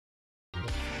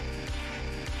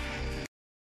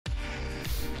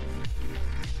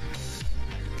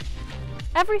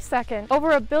Every second, over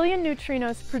 1 billion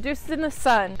neutrinos produced in the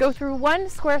sun go through 1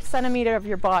 square centimeter of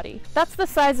your body. That's the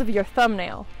size of your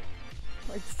thumbnail.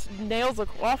 My nails look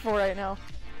awful right now.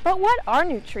 But what are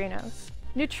neutrinos?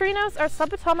 Neutrinos are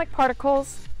subatomic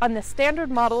particles on the standard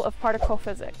model of particle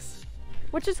physics,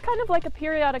 which is kind of like a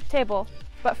periodic table,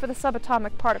 but for the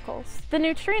subatomic particles. The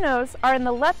neutrinos are in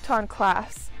the lepton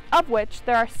class, of which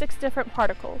there are 6 different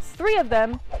particles. 3 of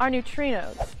them are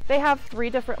neutrinos. They have 3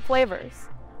 different flavors: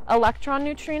 electron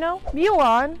neutrino,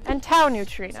 muon, and tau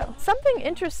neutrino. Something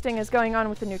interesting is going on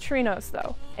with the neutrinos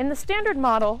though. In the standard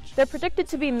model, they're predicted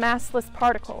to be massless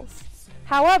particles.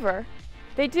 However,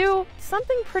 they do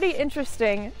something pretty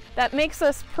interesting that makes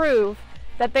us prove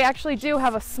that they actually do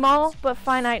have a small but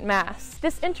finite mass.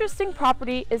 This interesting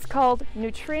property is called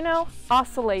neutrino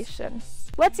oscillation.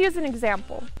 Let's use an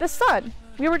example. The sun.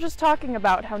 We were just talking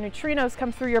about how neutrinos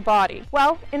come through your body.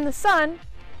 Well, in the sun,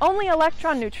 only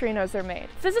electron neutrinos are made.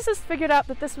 Physicists figured out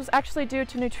that this was actually due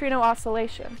to neutrino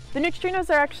oscillation. The neutrinos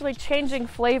are actually changing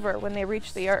flavor when they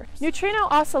reach the Earth. Neutrino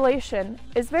oscillation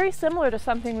is very similar to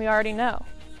something we already know: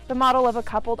 the model of a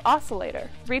coupled oscillator.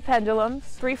 3 pendulums,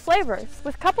 3 flavors.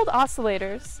 With coupled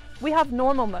oscillators, we have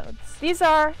normal modes. These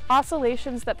are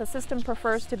oscillations that the system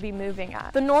prefers to be moving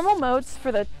at. The normal modes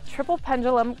for the triple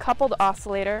pendulum coupled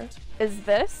oscillator is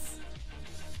this,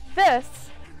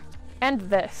 and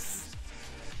this.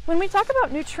 When we talk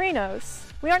about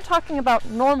neutrinos, we aren't talking about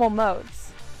normal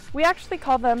modes. We actually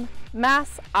call them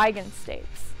mass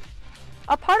eigenstates.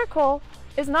 A particle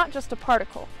is not just a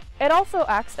particle. It also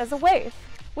acts as a wave.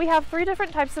 We have 3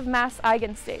 different types of mass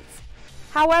eigenstates.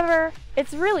 However,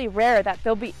 it's really rare that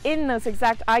they'll be in those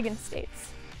exact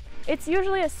eigenstates. It's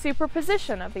usually a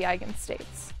superposition of the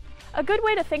eigenstates. A good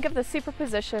way to think of the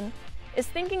superposition is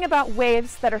thinking about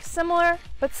waves that are similar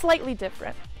but slightly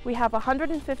different. We have a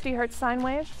 150 Hz sine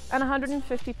wave and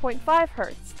 150.5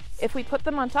 Hz. If we put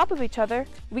them on top of each other,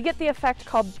 we get the effect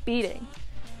called beating.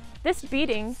 This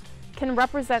beating can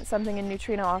represent something in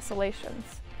neutrino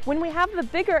oscillations. When we have the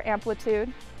bigger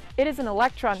amplitude, it is an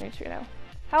electron neutrino.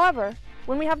 However,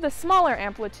 when we have the smaller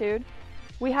amplitude,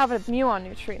 we have a muon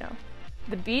neutrino.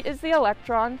 The beat is the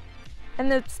electron,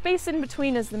 and the space in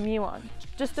between is the muon,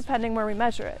 just depending where we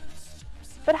measure it.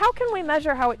 But how can we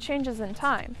measure how it changes in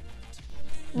time?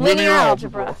 Linear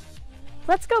algebra.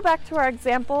 Let's go back to our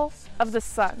example of the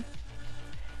sun.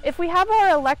 If we have our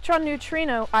electron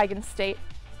neutrino eigenstate,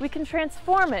 we can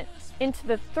transform it into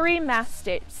the 3 mass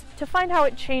states to find how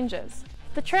it changes.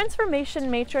 The transformation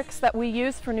matrix that we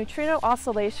use for neutrino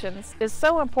oscillations is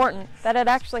so important that it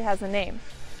actually has a name.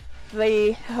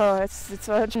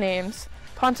 It's names.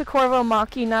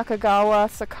 Pontecorvo-Maki Nakagawa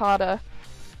Sakata.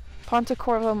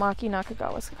 Pontecorvo-Maki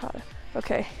Nakagawa Sakata.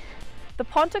 Okay. The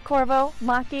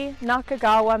Pontecorvo-Maki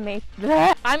Nakagawa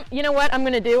matrix. You know what I'm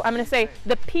gonna do? I'm gonna say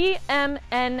the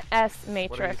PMNS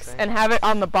matrix and have it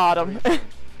on the bottom.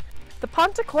 The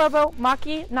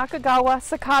Pontecorvo-Maki Nakagawa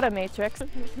Sakata matrix.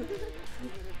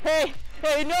 Hey,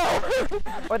 no!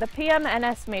 Or the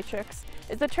PMNS matrix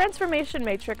is the transformation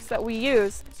matrix that we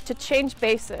use to change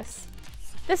basis.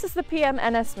 This is the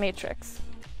PMNS matrix.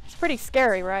 It's pretty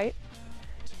scary, right?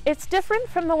 It's different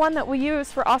from the one that we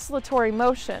use for oscillatory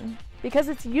motion because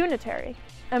it's unitary,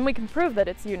 and we can prove that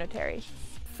it's unitary.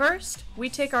 First, we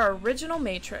take our original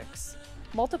matrix,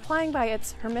 multiplying by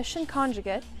its Hermitian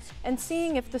conjugate, and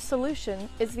seeing if the solution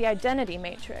is the identity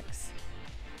matrix.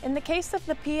 In the case of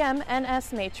the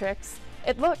PMNS matrix,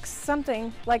 it looks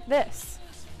something like this.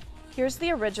 Here's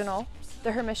the original,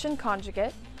 the Hermitian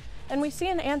conjugate, and we see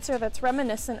an answer that's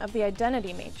reminiscent of the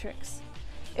identity matrix.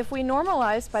 If we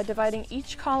normalize by dividing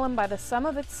each column by the sum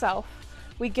of itself,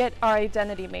 we get our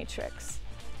identity matrix.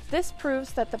 This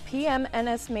proves that the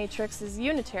PMNS matrix is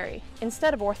unitary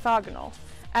instead of orthogonal,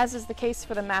 as is the case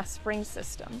for the mass spring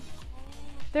system.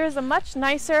 There is a much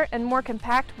nicer and more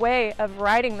compact way of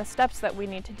writing the steps that we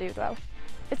need to do though.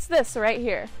 It's this right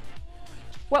here.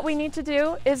 What we need to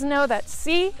do is know that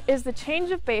C is the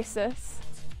change of basis,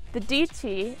 the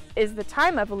dt is the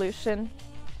time evolution,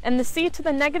 and the c to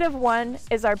the -1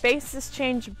 is our basis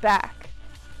change back.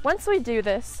 Once we do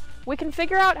this, we can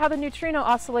figure out how the neutrino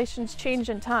oscillations change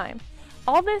in time.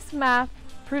 All this math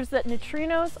proves that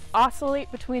neutrinos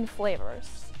oscillate between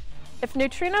flavors. If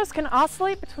neutrinos can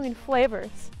oscillate between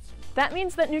flavors, that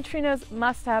means that neutrinos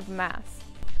must have mass.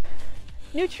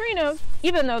 Neutrinos,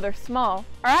 even though they're small,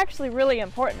 are actually really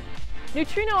important.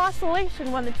 Neutrino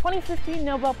oscillation won the 2015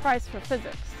 Nobel Prize for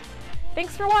Physics.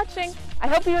 Thanks for watching. I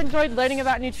hope you enjoyed learning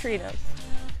about neutrinos.